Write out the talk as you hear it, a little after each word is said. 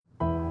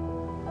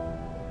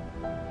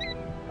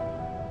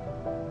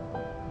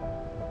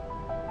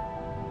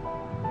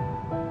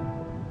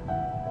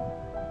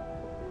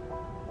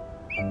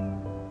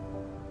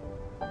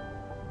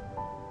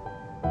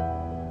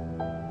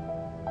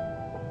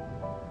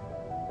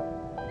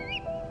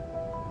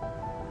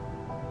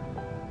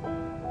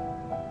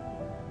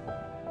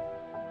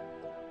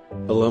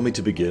Allow me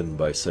to begin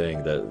by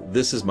saying that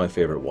this is my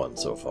favorite one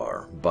so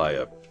far, by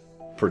a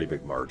pretty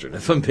big margin,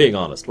 if I'm being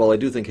honest. While I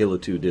do think Halo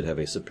 2 did have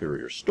a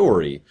superior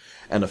story,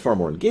 and a far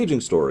more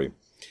engaging story,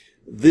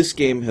 this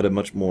game had a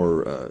much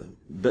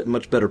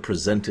better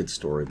presented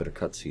story, better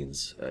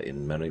cutscenes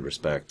in many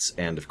respects,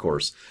 and of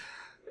course,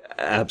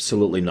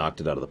 absolutely knocked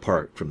it out of the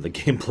park from the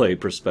gameplay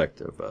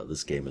perspective.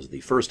 This game is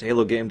the first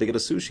Halo game to get a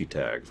sushi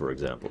tag, for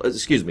example.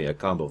 Excuse me, a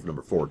combo of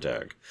number 4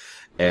 tag.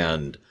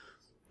 And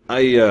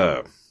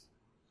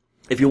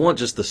if you want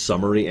just the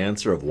summary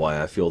answer of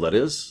why I feel that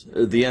is,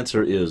 the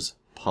answer is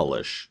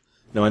polish.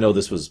 Now, I know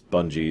this was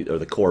Bungie, or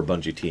the core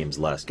Bungie team's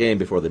last game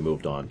before they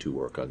moved on to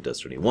work on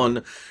Destiny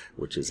 1,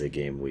 which is a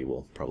game we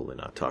will probably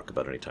not talk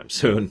about anytime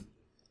soon.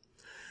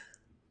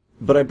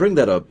 But I bring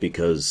that up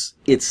because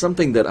it's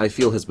something that I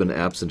feel has been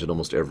absent in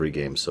almost every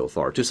game so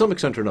far. To some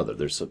extent or another,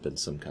 there's been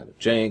some kind of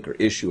jank or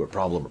issue or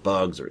problem or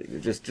bugs or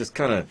just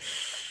kind of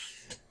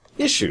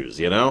issues,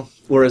 you know?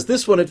 Whereas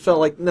this one, it felt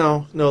like,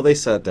 no, they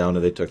sat down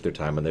and they took their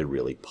time and they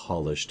really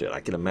polished it. I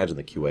can imagine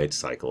the QA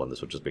cycle on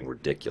this one just being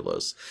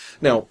ridiculous.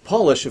 Now,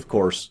 polish, of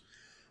course,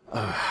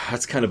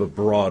 that's kind of a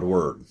broad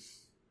word.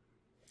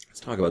 Let's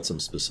talk about some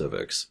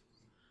specifics.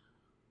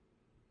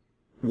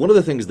 One of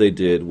the things they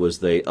did was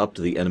they upped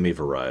the enemy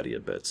variety a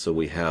bit. So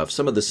we have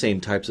some of the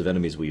same types of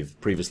enemies we've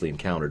previously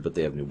encountered, but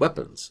they have new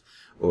weapons,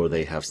 or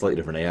they have slightly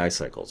different AI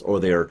cycles, or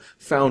they are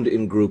found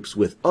in groups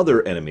with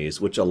other enemies,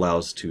 which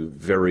allows to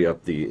vary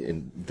up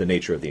the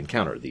nature of the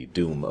encounter, the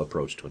Doom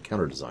approach to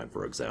encounter design,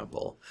 for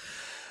example.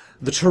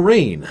 The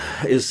terrain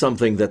is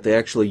something that they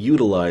actually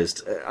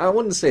utilized, I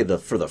wouldn't say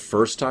for the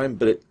first time,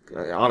 but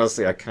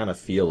honestly, I kind of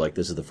feel like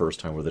this is the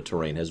first time where the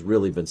terrain has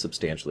really been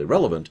substantially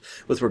relevant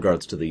with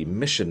regards to the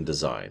mission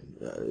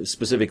design.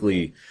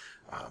 Specifically,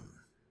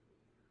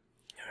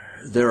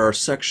 there are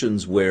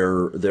sections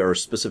where there are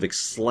specific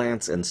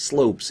slants and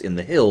slopes in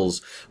the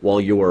hills while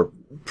you are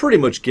pretty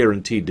much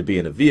guaranteed to be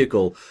in a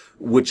vehicle,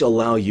 which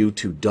allow you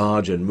to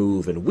dodge and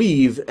move and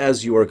weave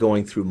as you are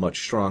going through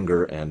much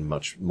stronger and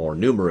much more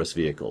numerous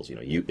vehicles. You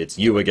know, it's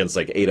you against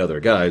like 8 other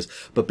guys,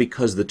 but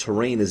because the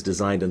terrain is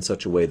designed in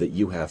such a way that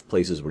you have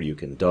places where you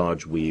can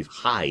dodge, weave,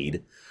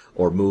 hide,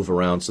 or move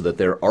around so that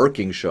their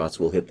arcing shots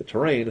will hit the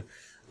terrain,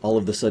 all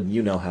of a sudden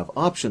you now have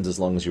options as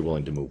long as you're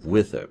willing to move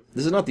with it.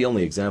 This is not the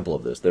only example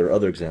of this. There are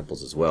other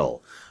examples as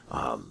well.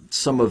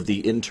 Some of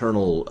the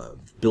internal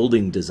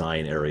building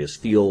design areas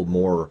feel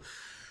more,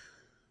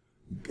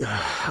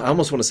 I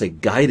almost want to say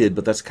guided,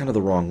 but that's kind of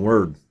the wrong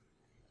word.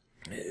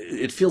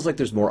 It feels like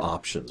there's more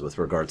options with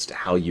regards to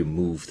how you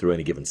move through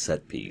any given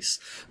set piece,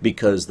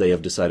 because they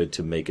have decided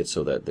to make it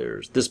so that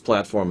there's this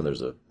platform, and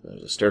there's a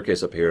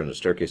staircase up here, and a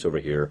staircase over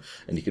here,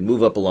 and you can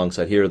move up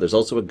alongside here. There's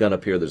also a gun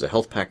up here. There's a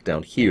health pack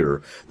down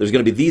here. There's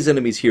going to be these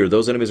enemies here.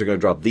 Those enemies are going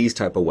to drop these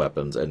type of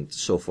weapons, and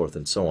so forth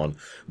and so on.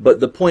 But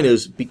the point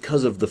is,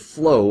 because of the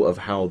flow of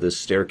how this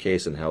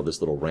staircase and how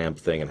this little ramp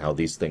thing and how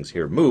these things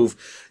here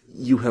move,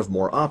 you have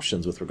more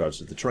options with regards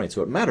to the terrain,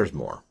 so it matters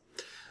more.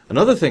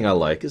 Another thing I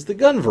like is the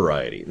gun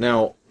variety.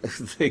 Now,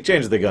 they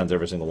changed the guns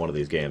every single one of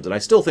these games, and I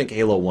still think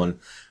Halo 1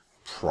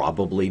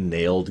 probably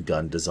nailed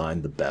gun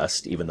design the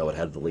best, even though it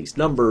had the least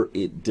number.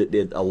 It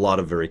did a lot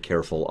of very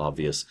careful,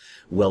 obvious,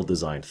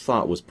 well-designed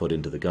thought was put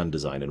into the gun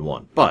design in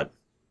 1. But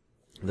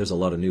there's a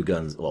lot of new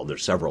guns, well,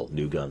 there's several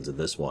new guns in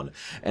this one,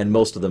 and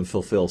most of them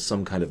fulfill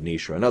some kind of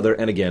niche or another,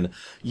 and again,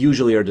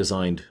 usually are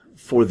designed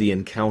for the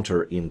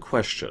encounter in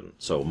question.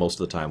 So most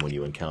of the time when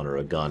you encounter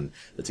a gun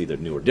that's either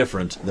new or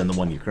different than the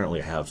one you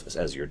currently have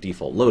as your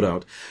default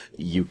loadout,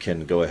 you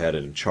can go ahead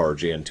and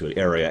charge into an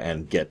area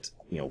and get,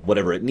 you know,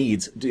 whatever it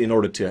needs in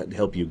order to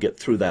help you get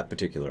through that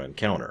particular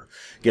encounter.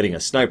 Getting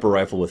a sniper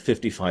rifle with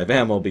 55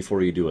 ammo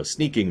before you do a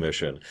sneaking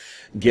mission,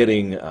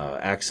 getting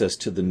access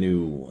to the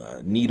new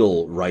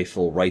needle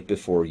rifle right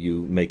before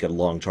you make a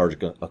long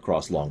charge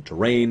across long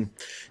terrain,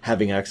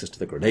 having access to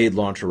the grenade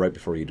launcher right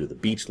before you do the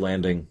beach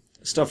landing.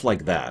 Stuff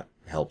like that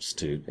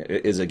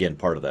is again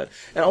part of that.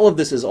 And all of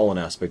this is all an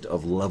aspect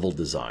of level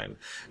design.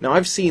 Now,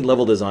 I've seen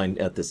level design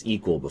at this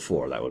equal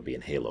before. That would be in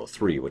Halo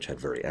 3, which had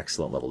very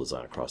excellent level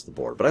design across the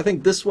board. But I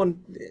think this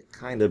one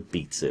kind of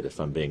beats it, if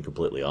I'm being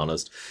completely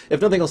honest.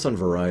 If nothing else on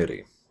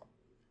variety.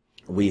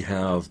 We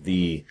have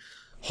the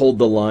Hold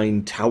the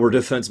Line tower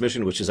defense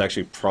mission, which is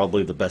actually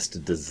probably the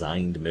best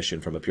designed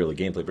mission from a purely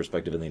gameplay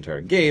perspective in the entire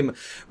game,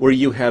 where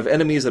you have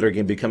enemies that are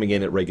going to be coming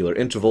in at regular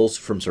intervals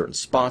from certain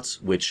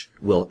spots,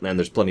 and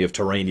there's plenty of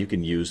terrain you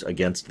can use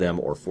against them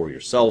or for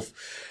yourself.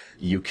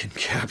 You can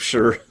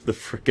capture the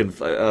frickin'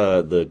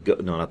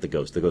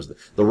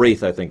 the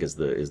Wraith, I think, is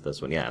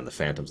this one. Yeah, and the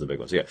Phantom's the big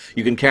one. So yeah,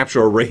 you can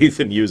capture a Wraith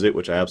and use it,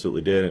 which I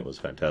absolutely did. It was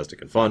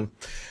fantastic and fun.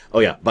 Oh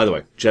yeah, by the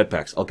way,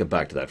 jetpacks. I'll get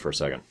back to that for a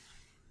second.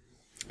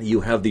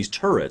 You have these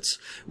turrets,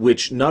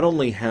 which not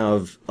only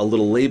have a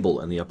little label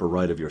in the upper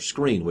right of your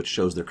screen, which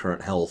shows their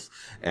current health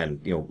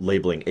and, you know,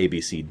 labeling A, B,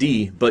 C,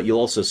 D, but you'll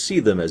also see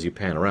them as you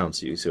pan around,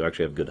 so you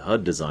actually have good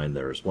HUD design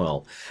there as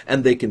well.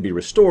 And they can be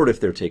restored if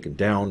they're taken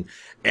down,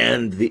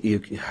 and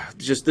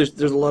there's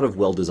a lot of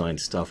well-designed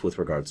stuff with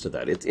regards to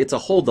that. It's a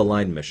hold the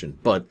line mission,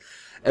 but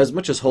As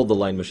much as hold the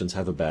line missions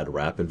have a bad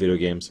rap in video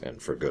games,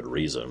 and for good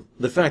reason,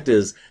 the fact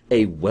is,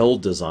 a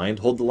well-designed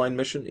hold the line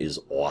mission is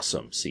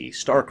awesome. See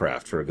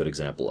StarCraft for a good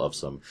example of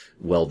some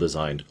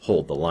well-designed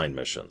hold the line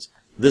missions.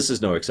 This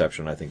is no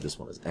exception. I think this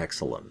one is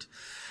excellent.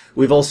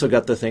 We've also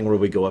got the thing where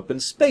we go up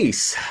in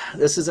space.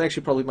 This is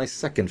actually probably my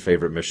second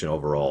favorite mission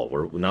overall,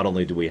 where not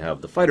only do we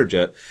have the fighter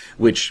jet,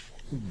 which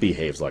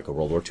behaves like a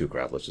World War II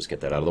craft, let's just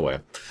get that out of the way,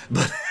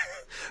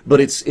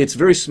 but it's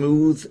very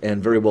smooth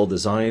and very well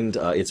designed.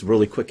 It's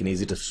really quick and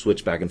easy to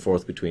switch back and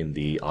forth between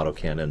the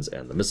autocannons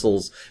and the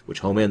missiles, which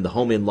home in. The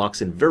home in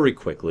locks in very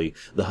quickly.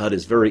 The HUD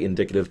is very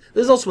indicative.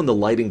 This is also when the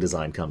lighting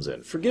design comes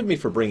in. Forgive me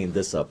for bringing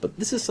this up, but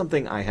this is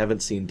something I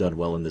haven't seen done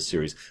well in this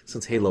series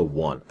since Halo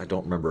 1. I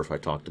don't remember if I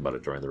talked about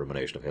it during the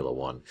rumination of Halo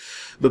 1.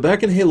 But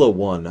back in Halo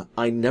 1,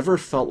 I never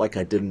felt like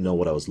I didn't know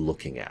what I was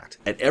looking at.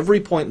 At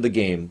every point in the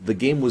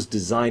game was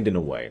designed in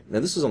a way. Now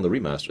this is on the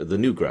remaster, the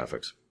new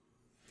graphics.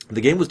 The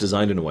game was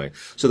designed in a way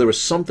so there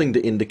was something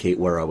to indicate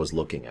where I was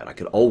looking at. I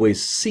could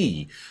always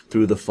see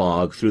through the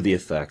fog, through the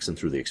effects, and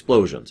through the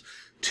explosions.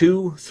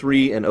 2,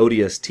 3, and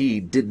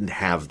ODST didn't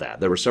have that.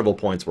 There were several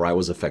points where I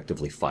was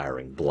effectively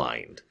firing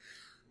blind.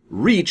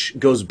 Reach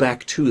goes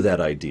back to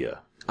that idea.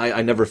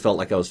 I never felt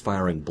like I was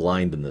firing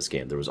blind in this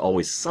game. There was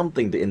always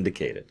something to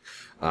indicate it.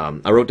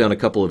 I wrote down a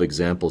couple of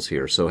examples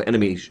here. So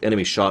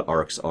enemy shot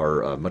arcs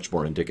are much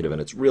more indicative,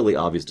 and it's really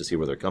obvious to see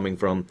where they're coming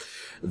from.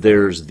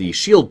 There's the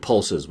shield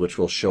pulses, which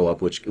will show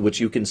up, which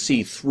you can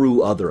see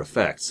through other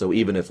effects. So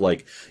even if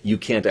like you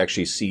can't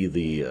actually see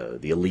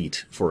the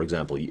elite, for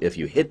example, if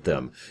you hit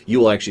them, you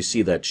will actually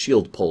see that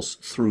shield pulse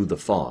through the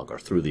fog or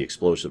through the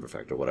explosive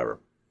effect or whatever.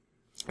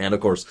 And,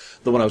 of course,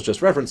 the one I was just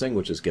referencing,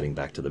 which is getting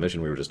back to the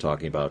mission we were just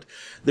talking about,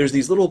 there's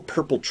these little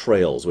purple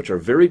trails, which are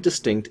very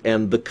distinct,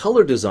 and the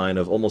color design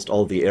of almost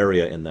all the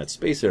area in that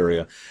space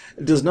area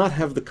does not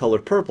have the color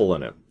purple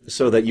in it,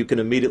 so that you can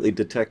immediately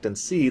detect and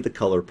see the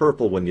color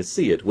purple when you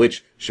see it,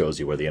 which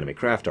shows you where the enemy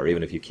craft are,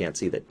 even if you can't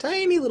see that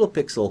tiny little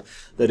pixel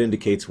that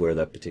indicates where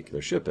that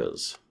particular ship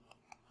is.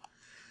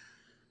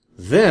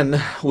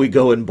 Then we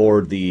go and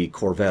board the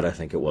Corvette, I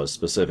think it was,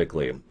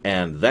 specifically,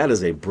 and that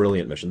is a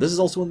brilliant mission. This is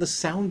also when the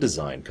sound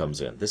design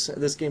comes in.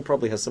 This game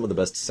probably has some of the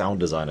best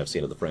sound design I've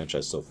seen of the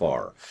franchise so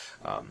far.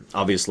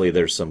 Obviously,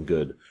 there's some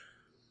good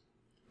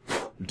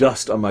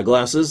dust on my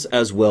glasses,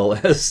 as well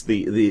as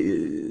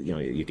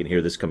you can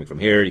hear this coming from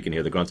here, you can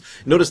hear the grunts.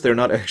 Notice they're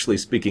not actually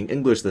speaking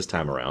English this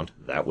time around.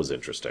 That was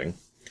interesting.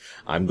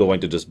 I'm going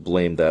to just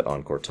blame that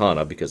on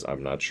Cortana, because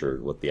I'm not sure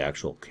what the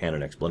actual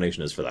canon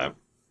explanation is for that.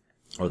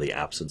 Or the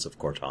absence of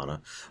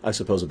Cortana, I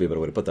suppose would be a better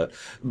way to put that.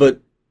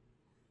 But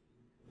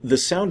the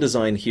sound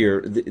design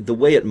here, the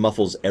way it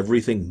muffles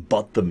everything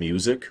but the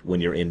music when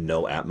you're in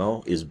no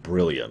atmo is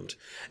brilliant.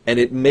 And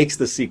it makes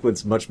the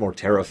sequence much more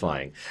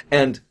terrifying.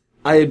 And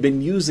I had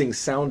been using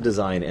sound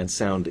design and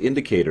sound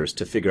indicators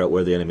to figure out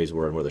where the enemies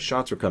were and where the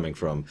shots were coming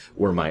from,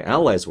 where my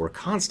allies were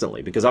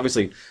constantly. Because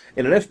obviously,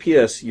 in an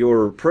FPS,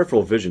 your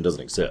peripheral vision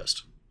doesn't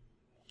exist.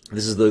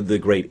 This is the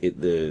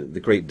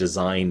great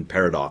design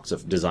paradox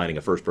of designing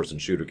a first-person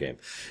shooter game,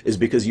 is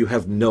because you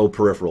have no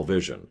peripheral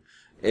vision.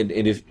 And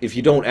if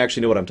you don't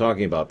actually know what I'm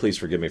talking about, please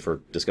forgive me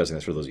for discussing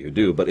this for those of you who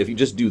do, but if you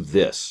just do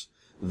this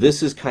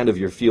is kind of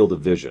your field of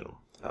vision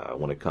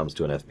when it comes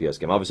to an FPS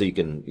game. Obviously,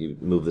 you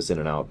move this in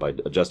and out by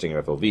adjusting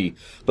your FOV,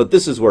 but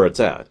this is where it's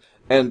at.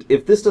 And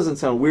if this doesn't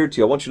sound weird to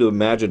you, I want you to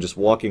imagine just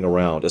walking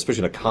around,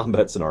 especially in a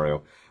combat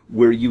scenario,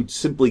 where you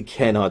simply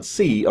cannot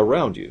see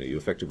around you. You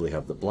effectively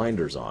have the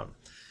blinders on.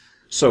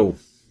 So,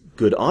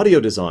 good audio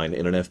design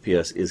in an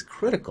FPS is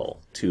critical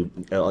to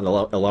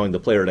allowing the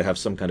player to have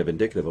some kind of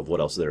indicative of what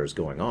else there is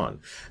going on.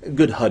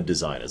 Good HUD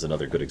design is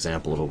another good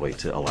example of a way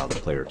to allow the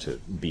player to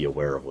be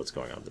aware of what's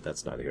going on, but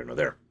that's neither here nor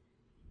there.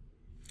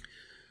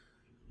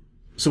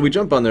 So we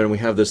jump on there and we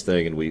have this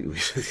thing, and we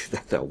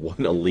that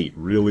one elite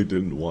really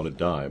didn't want to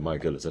die. My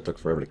goodness, that took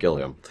forever to kill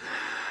him.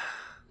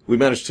 We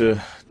managed to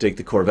take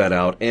the Corvette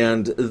out,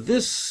 and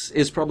this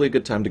is probably a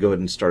good time to go ahead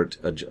and start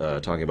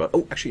talking about...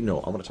 Oh, actually, no,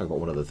 I want to talk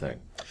about one other thing.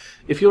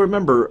 If you'll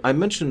remember, I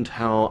mentioned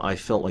how I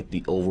felt like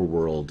the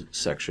overworld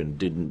section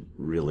didn't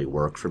really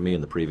work for me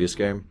in the previous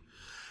game.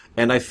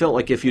 And I felt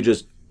like if you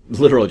just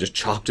literally just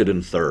chopped it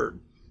in third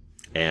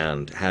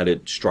and had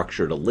it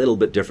structured a little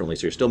bit differently,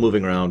 so you're still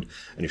moving around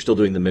and you're still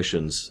doing the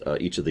missions,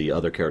 each of the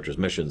other characters'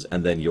 missions,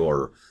 and then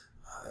you're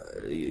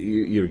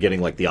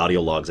getting like the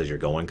audio logs as you're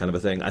going kind of a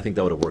thing, I think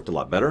that would have worked a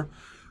lot better.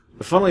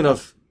 But funnily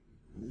enough,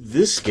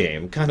 this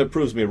game kind of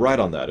proves me right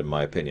on that, in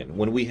my opinion.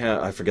 When we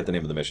have, I forget the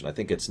name of the mission, I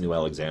think it's New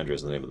Alexandria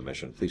is the name of the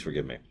mission, please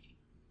forgive me.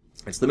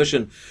 It's the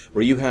mission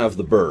where you have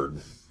the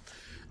bird,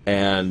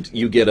 and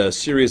you get a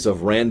series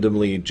of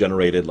randomly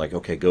generated, like,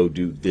 okay, go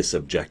do this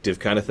objective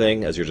kind of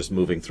thing as you're just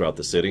moving throughout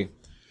the city.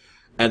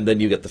 And then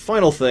you get the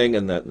final thing,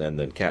 and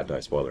then cat die,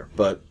 spoiler.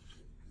 But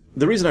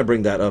the reason I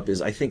bring that up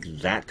is I think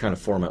that kind of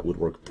format would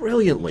work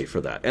brilliantly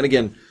for that. And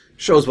again,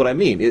 shows what I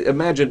mean.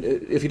 Imagine,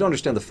 if you don't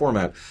understand the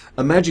format,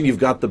 imagine you've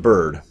got the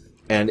bird,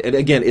 And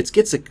again, it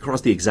gets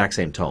across the exact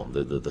same tone.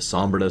 The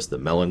somberness, the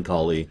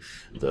melancholy,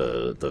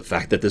 the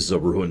fact that this is a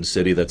ruined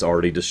city that's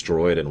already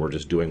destroyed and we're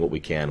just doing what we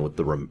can with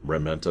the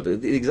remnant of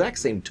it. The exact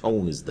same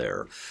tone is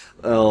there.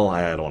 Well,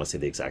 I don't want to say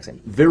the exact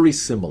same. Very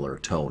similar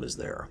tone is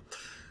there.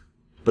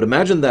 But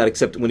imagine that,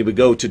 except when we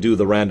go to do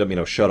the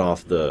random, shut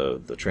off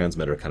the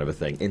transmitter kind of a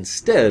thing.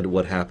 Instead,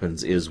 what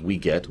happens is we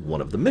get one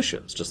of the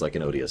missions, just like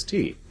in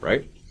ODST,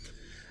 right?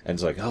 And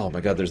it's like, oh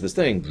my god, there's this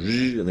thing,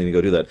 and then you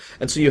go do that.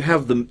 And so you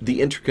have the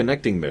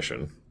interconnecting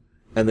mission,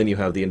 and then you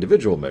have the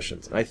individual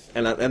missions.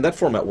 And that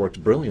format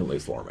worked brilliantly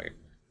for me.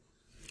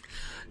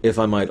 If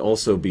I might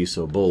also be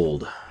so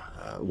bold,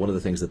 one of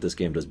the things that this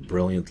game does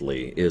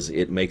brilliantly is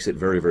it makes it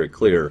very, very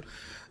clear,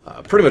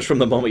 pretty much from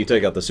the moment you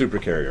take out the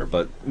supercarrier,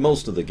 but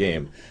most of the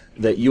game,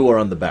 that you are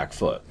on the back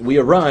foot. We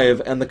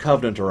arrive, and the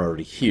Covenant are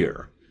already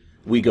here.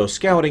 We go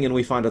scouting, and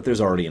we find out there's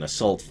already an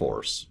assault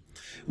force.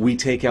 We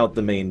take out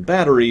the main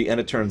battery, and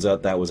it turns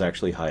out that was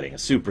actually hiding a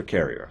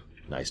supercarrier.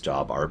 Nice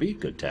job, Arby.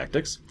 Good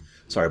tactics.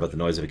 Sorry about the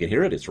noise if you can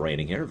hear it. It's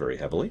raining here very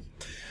heavily.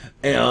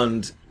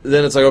 And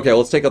then it's like, okay,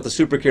 let's take out the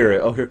supercarrier.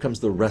 Oh, here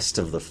comes the rest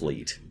of the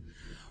fleet.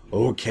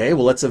 Okay,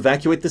 well, let's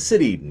evacuate the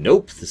city.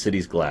 Nope, the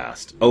city's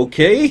glassed.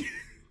 Okay?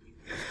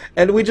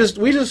 And we just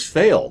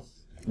fail.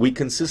 We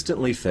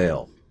consistently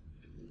fail.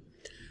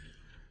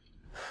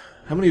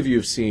 How many of you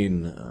have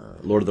seen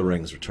Lord of the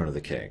Rings, Return of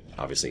the King?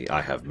 Obviously,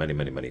 I have many,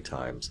 many, many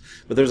times.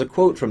 But there's a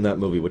quote from that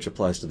movie which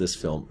applies to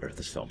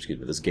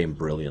this game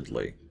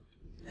brilliantly.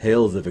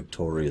 Hail the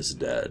victorious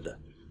dead.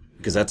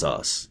 Because that's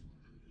us.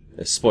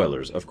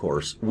 Spoilers, of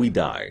course. We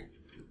die.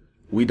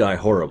 We die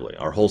horribly.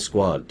 Our whole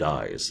squad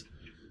dies.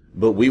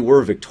 But we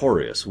were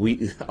victorious.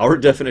 Our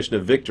definition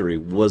of victory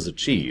was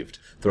achieved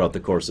throughout the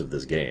course of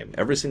this game.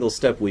 Every single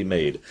step we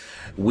made,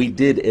 we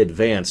did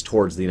advance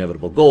towards the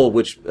inevitable goal,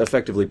 which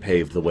effectively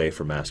paved the way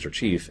for Master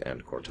Chief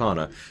and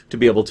Cortana to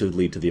be able to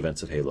lead to the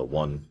events of Halo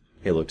 1,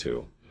 Halo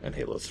 2, and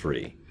Halo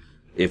 3.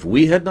 If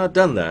we had not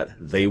done that,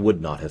 they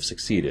would not have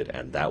succeeded,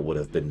 and that would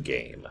have been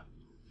game.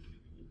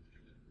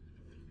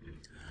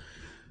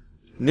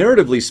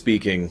 Narratively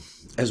speaking,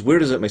 as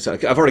weird as it may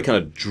sound, I've already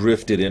kind of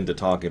drifted into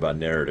talking about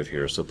narrative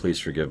here, so please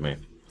forgive me.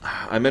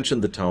 I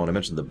mentioned the tone, I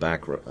mentioned the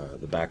back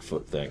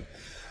foot thing.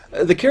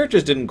 The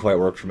characters didn't quite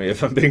work for me,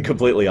 if I'm being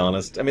completely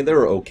honest. I mean, they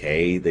were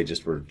okay, they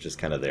were just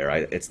kind of there.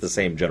 It's the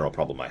same general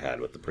problem I had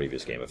with the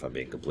previous game, if I'm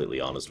being completely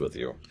honest with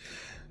you.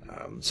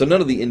 So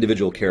none of the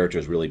individual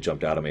characters really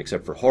jumped out at me,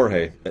 except for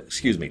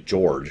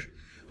George,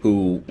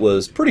 who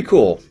was pretty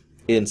cool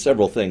in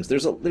several things.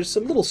 There's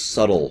some little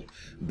subtle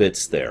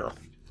bits there.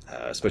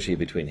 Especially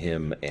between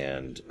him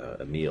and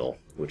Emil,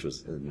 which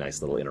was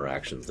nice little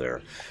interactions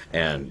there.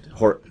 And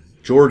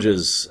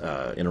George's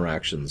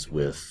interactions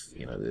with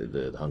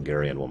the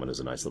Hungarian woman is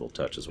a nice little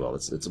touch as well.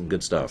 It's some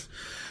good stuff.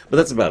 But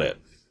that's about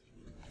it.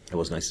 It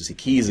was nice to see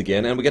Keyes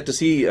again, and we get to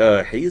see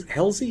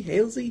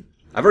Halsey?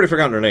 I've already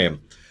forgotten her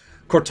name.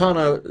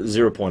 Cortana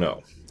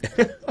 0.0.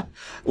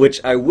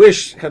 Which I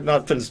wish had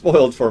not been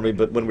spoiled for me,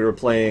 but when we were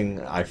playing,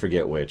 I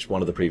forget which,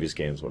 one of the previous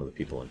games, one of the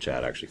people in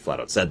chat actually flat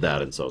out said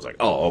that, and so I was like,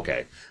 oh,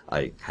 okay.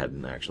 I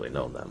hadn't actually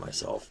known that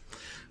myself.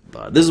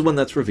 But this is when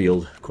that's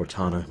revealed.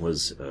 Cortana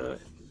was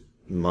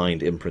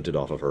mind imprinted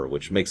off of her,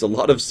 which makes a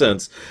lot of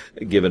sense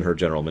given her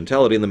general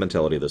mentality and the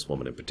mentality of this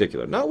woman in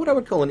particular. Not what I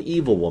would call an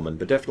evil woman,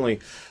 but definitely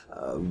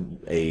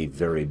a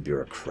very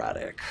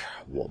bureaucratic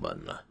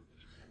woman.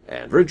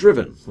 And very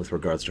driven with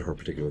regards to her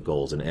particular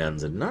goals and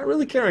ends, and not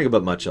really caring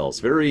about much else.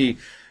 Very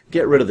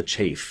get rid of the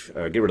chafe,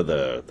 get rid of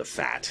the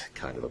fat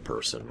kind of a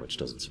person, which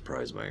doesn't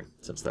surprise me,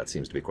 since that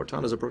seems to be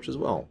Cortana's approach as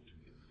well.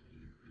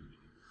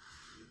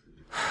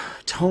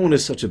 Tone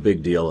is such a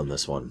big deal in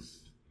this one.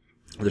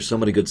 There's so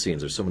many good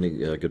scenes, there's so many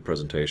good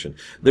presentation.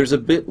 There's a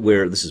bit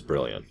where, this is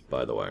brilliant,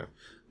 by the way.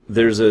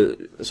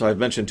 So I've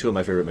mentioned two of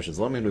my favorite missions.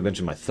 Let me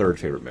mention my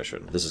third favorite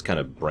mission. This is kind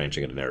of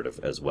branching into narrative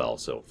as well,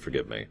 so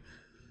forgive me.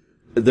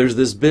 There's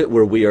this bit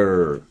where we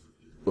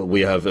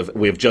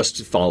have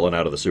just fallen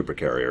out of the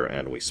supercarrier,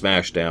 and we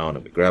smash down,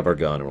 and we grab our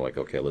gun, and we're like,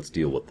 okay, let's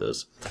deal with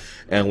this.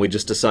 And we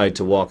just decide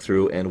to walk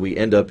through, and we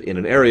end up in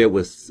an area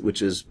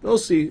which is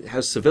mostly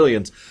has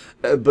civilians,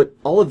 but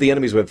all of the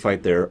enemies we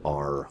fight there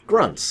are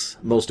grunts,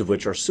 most of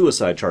which are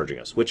suicide charging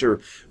us, which are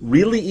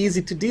really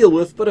easy to deal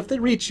with, but if they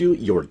reach you,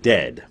 you're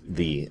dead.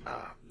 The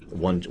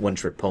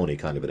one-trick pony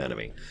kind of an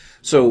enemy.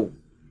 So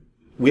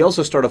we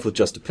also start off with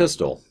just a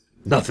pistol.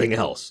 Nothing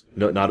else.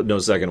 No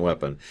second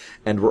weapon.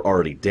 And we're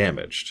already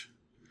damaged.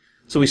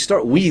 So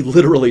we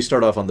literally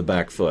start off on the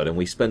back foot, and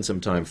we spend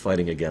some time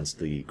fighting against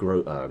the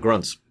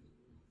grunts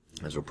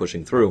as we're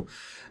pushing through.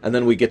 And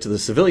then we get to the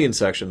civilian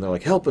section, they're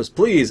like, help us,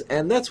 please!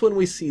 And that's when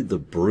we see the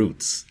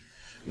brutes.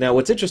 Now,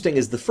 what's interesting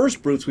is the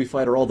first brutes we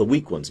fight are all the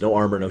weak ones. No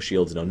armor, no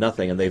shields, no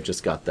nothing, and they've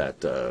just got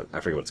that, I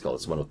forget what it's called,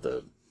 it's one with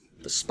the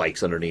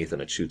spikes underneath,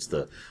 and it shoots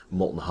the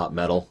molten hot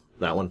metal,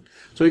 that one.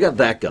 So we got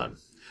that gun.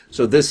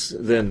 So this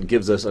then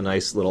gives us a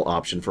nice little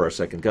option for our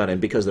second gun,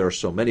 and because there are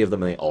so many of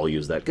them and they all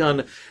use that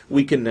gun,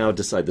 we can now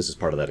decide, this is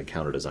part of that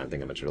encounter design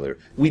thing I mentioned earlier,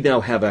 we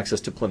now have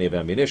access to plenty of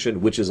ammunition,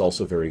 which is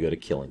also very good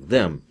at killing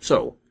them.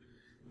 So,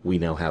 we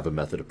now have a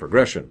method of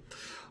progression.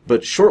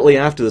 But shortly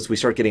after this, we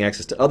start getting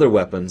access to other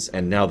weapons,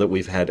 and now that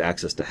we've had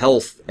access to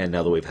health, and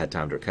now that we've had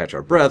time to catch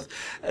our breath,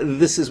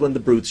 this is when the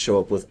brutes show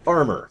up with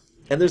armor.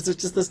 And there's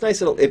just this nice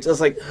little, it's just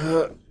like,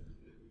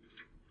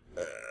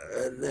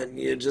 and then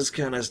you just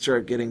kind of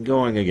start getting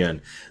going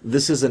again.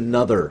 This is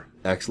another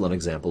excellent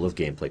example of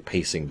gameplay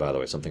pacing, by the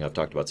way, something I've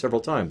talked about several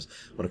times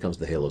when it comes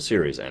to the Halo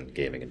series and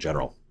gaming in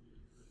general.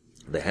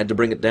 They had to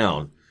bring it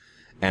down.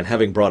 And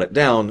having brought it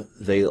down,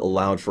 they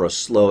allowed for a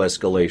slow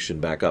escalation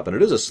back up. And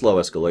it is a slow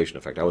escalation.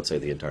 In fact, I would say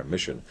the entire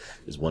mission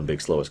is one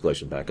big slow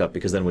escalation back up,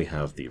 because then we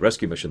have the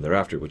rescue mission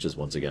thereafter, which is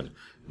once again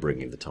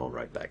bringing the tone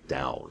right back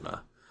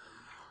down.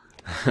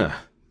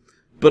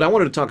 But I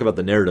wanted to talk about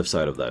the narrative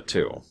side of that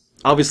too.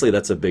 Obviously,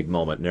 that's a big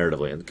moment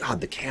narratively, and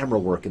God, the camera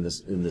work in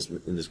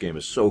this game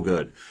is so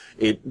good.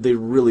 They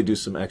really do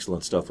some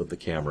excellent stuff with the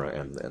camera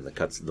and the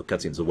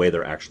cutscenes, the way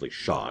they're actually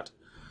shot.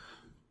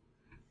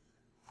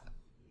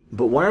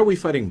 But why are we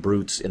fighting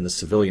brutes in the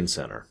civilian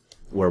center,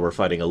 where we're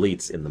fighting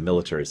elites in the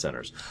military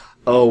centers?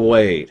 Oh,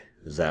 wait.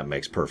 That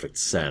makes perfect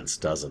sense,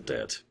 doesn't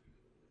it?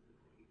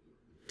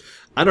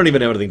 I don't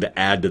even have anything to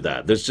add to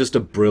that. There's just a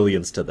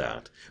brilliance to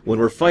that. When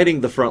we're fighting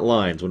the front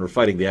lines, when we're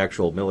fighting the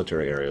actual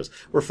military areas,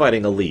 we're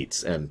fighting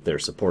elites and their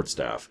support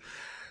staff.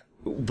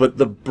 But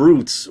the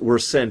brutes were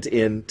sent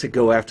in to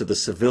go after the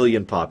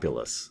civilian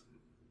populace.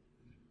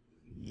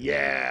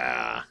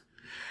 Yeah.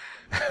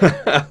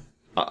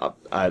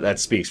 That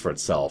speaks for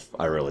itself.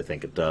 I really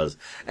think it does.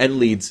 And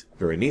leads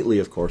very neatly,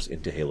 of course,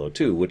 into Halo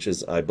 2, which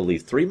is, I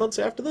believe, 3 months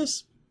after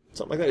this?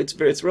 Something like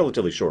that. It's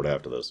relatively short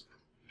after this.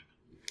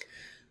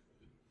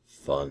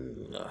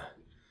 Fun.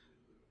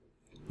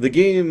 The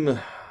game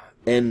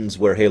ends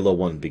where Halo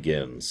 1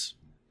 begins.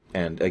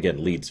 And,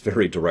 again, leads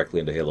very directly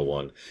into Halo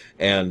 1.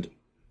 And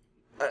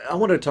I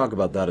wanted to talk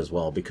about that as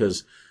well,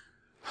 because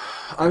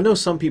I know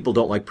some people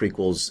don't like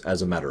prequels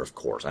as a matter of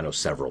course. I know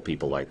several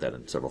people like that,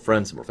 and several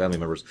friends, several family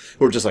members,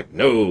 who are just like,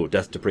 no,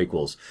 death to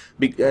prequels.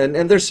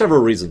 And there's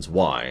several reasons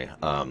why.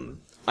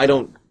 I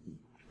don't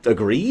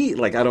agree.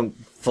 Like, I don't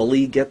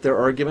fully get their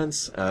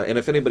arguments. And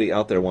if anybody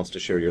out there wants to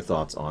share your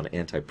thoughts on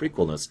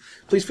anti-prequelness,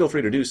 please feel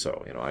free to do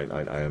so. You know,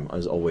 I am,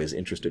 as always,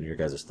 interested in your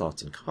guys'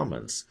 thoughts and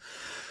comments.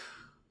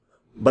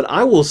 But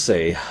I will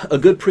say, a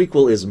good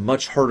prequel is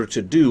much harder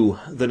to do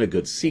than a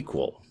good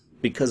sequel,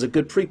 because a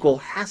good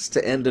prequel has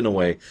to end in a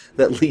way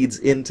that leads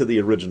into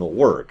the original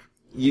work.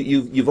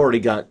 You've already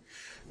got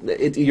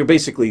it, you're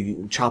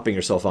basically chopping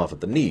yourself off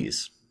at the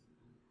knees.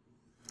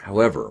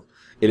 However,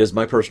 it is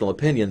my personal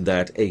opinion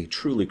that a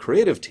truly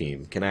creative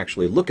team can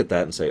actually look at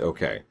that and say,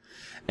 okay,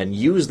 and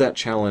use that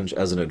challenge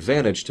as an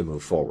advantage to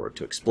move forward,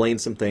 to explain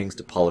some things,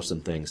 to polish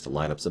some things, to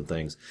line up some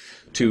things,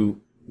 to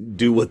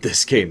do what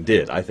this game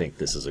did. I think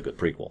this is a good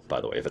prequel,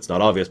 by the way, if it's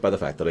not obvious by the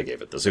fact that I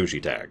gave it the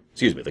sushi tag.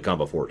 Excuse me, the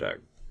Combo 4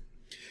 tag.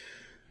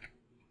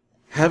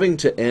 Having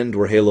to end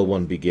where Halo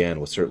 1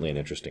 began was certainly an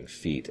interesting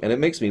feat, and it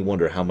makes me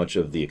wonder how much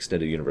of the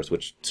extended universe,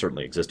 which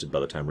certainly existed by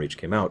the time Reach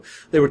came out,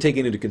 they were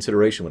taking into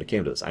consideration when it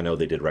came to this. I know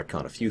they did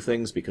retcon a few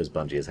things, because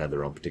Bungie has had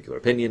their own particular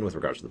opinion with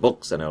regards to the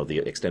books. I know the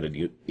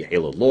extended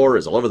Halo lore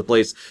is all over the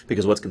place,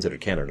 because what's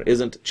considered canon or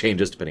isn't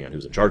changes depending on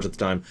who's in charge at the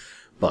time,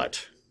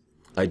 but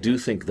I do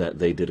think that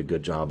they did a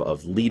good job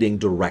of leading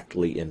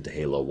directly into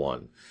Halo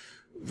 1.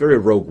 Very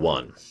Rogue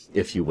One,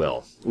 if you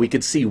will. We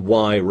could see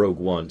why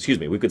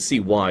we could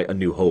see why A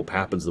New Hope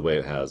happens the way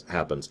it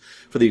happens,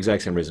 for the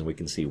exact same reason we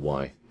can see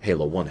why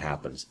Halo 1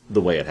 happens the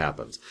way it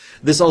happens.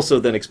 This also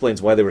then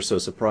explains why they were so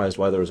surprised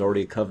why there was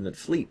already a Covenant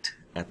fleet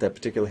at that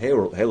particular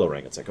Halo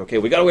ring. It's like, okay,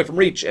 we got away from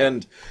Reach,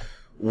 and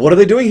what are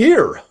they doing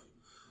here?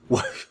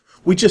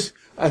 We just...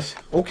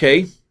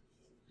 okay.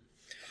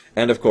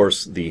 And, of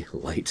course, the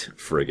light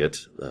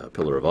frigate,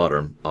 Pillar of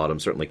Autumn,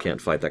 certainly can't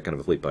fight that kind of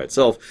a fleet by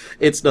itself.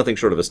 It's nothing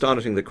short of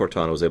astonishing that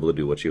Cortana was able to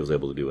do what she was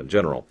able to do in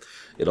general.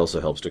 It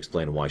also helps to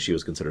explain why she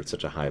was considered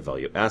such a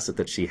high-value asset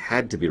that she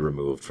had to be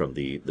removed from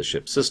the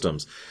ship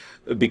systems,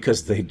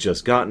 because they'd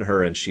just gotten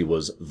her and she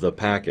was the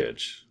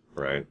package,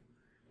 right?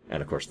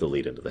 And, of course, the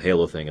lead into the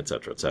Halo thing,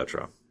 etc.,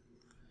 etc.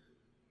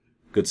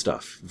 Good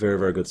stuff. Very,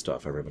 very good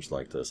stuff. I very much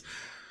like this.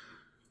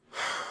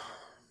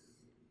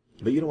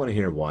 But you don't want to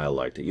hear why I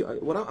liked it. I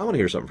want to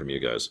hear something from you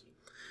guys.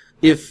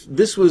 If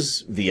this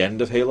was the end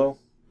of Halo,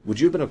 would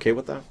you have been okay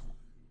with that?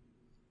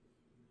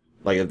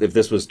 Like, if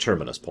this was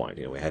Terminus Point.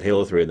 You know, we had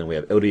Halo 3, and then we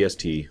have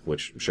ODST,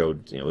 which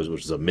showed, you know,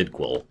 which is a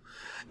midquel.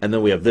 And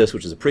then we have this,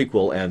 which is a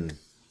prequel, and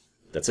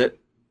that's it.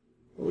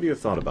 What do you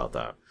have thought about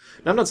that?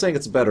 Now, I'm not saying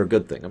it's a bad or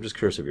good thing. I'm just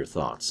curious of your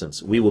thoughts,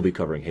 since we will be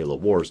covering Halo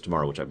Wars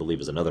tomorrow, which I believe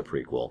is another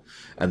prequel,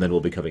 and then we'll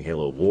be covering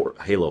Halo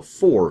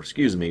 4,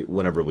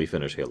 whenever we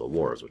finish Halo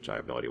Wars, which I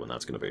have no idea when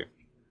that's going to be.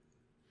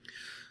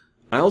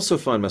 I also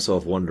find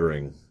myself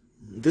wondering,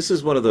 this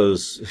is one of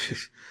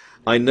those...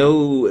 I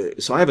know...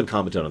 So I haven't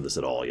commented on this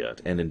at all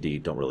yet, and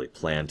indeed don't really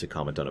plan to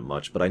comment on it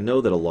much, but I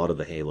know that a lot of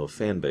the Halo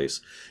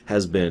fanbase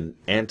has been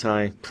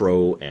anti,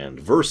 pro, and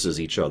versus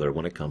each other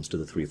when it comes to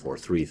the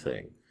 343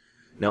 thing.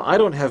 Now, I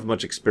don't have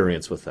much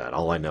experience with that.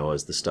 All I know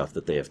is the stuff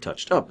that they have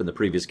touched up in the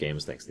previous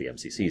games, thanks to the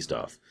MCC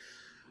stuff.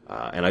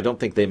 And I don't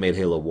think they made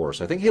Halo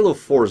Wars. I think Halo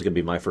 4 is going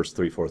to be my first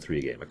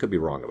 343 game. I could be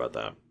wrong about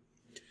that.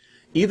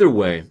 Either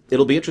way,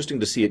 it'll be interesting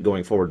to see it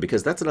going forward,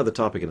 because that's another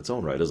topic in its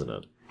own right, isn't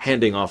it?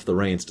 Handing off the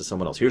reins to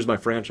someone else. Here's my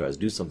franchise.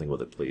 Do something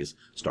with it, please.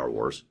 Star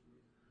Wars.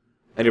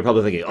 And you're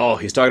probably thinking, oh,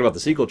 he's talking about the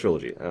sequel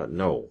trilogy.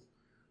 No.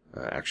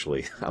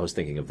 Actually, I was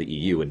thinking of the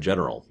EU in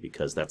general,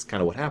 because that's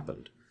kind of what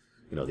happened.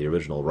 You know, the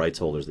original rights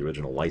holders, the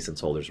original license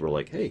holders were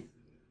like, hey,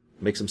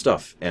 make some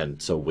stuff.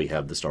 And so we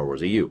have the Star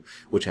Wars EU,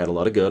 which had a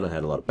lot of good and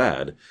had a lot of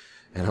bad,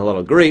 and had a lot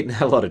of great and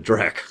had a lot of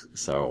dreck.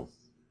 So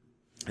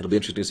it'll be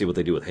interesting to see what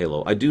they do with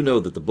Halo. I do know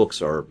that the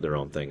books are their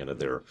own thing, and that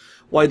they're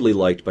widely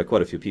liked by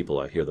quite a few people.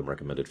 I hear them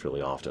recommended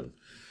fairly often.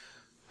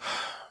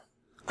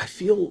 I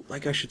feel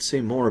like I should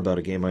say more about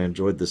a game I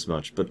enjoyed this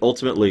much, but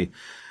ultimately,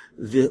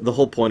 the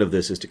whole point of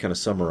this is to kind of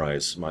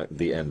summarize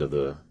the end of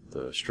the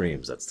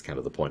streams. That's kind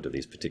of the point of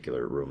these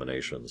particular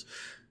ruminations.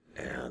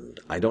 And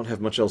I don't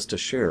have much else to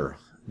share.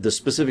 The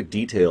specific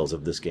details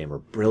of this game are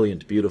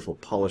brilliant, beautiful,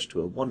 polished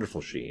to a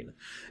wonderful sheen,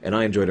 and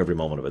I enjoyed every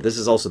moment of it. This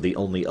is also the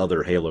only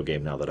other Halo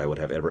game now that I would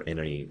have ever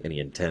any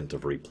intent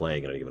of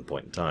replaying at any given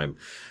point in time,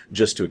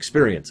 just to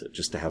experience it,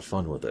 just to have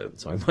fun with it.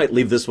 So I might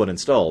leave this one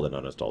installed and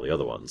uninstall the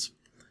other ones.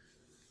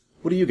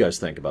 What do you guys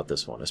think about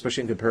this one,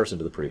 especially in comparison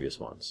to the previous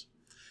ones?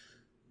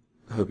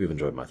 I hope you've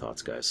enjoyed my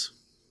thoughts, guys.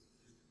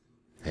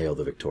 Hail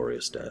the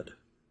victorious dead.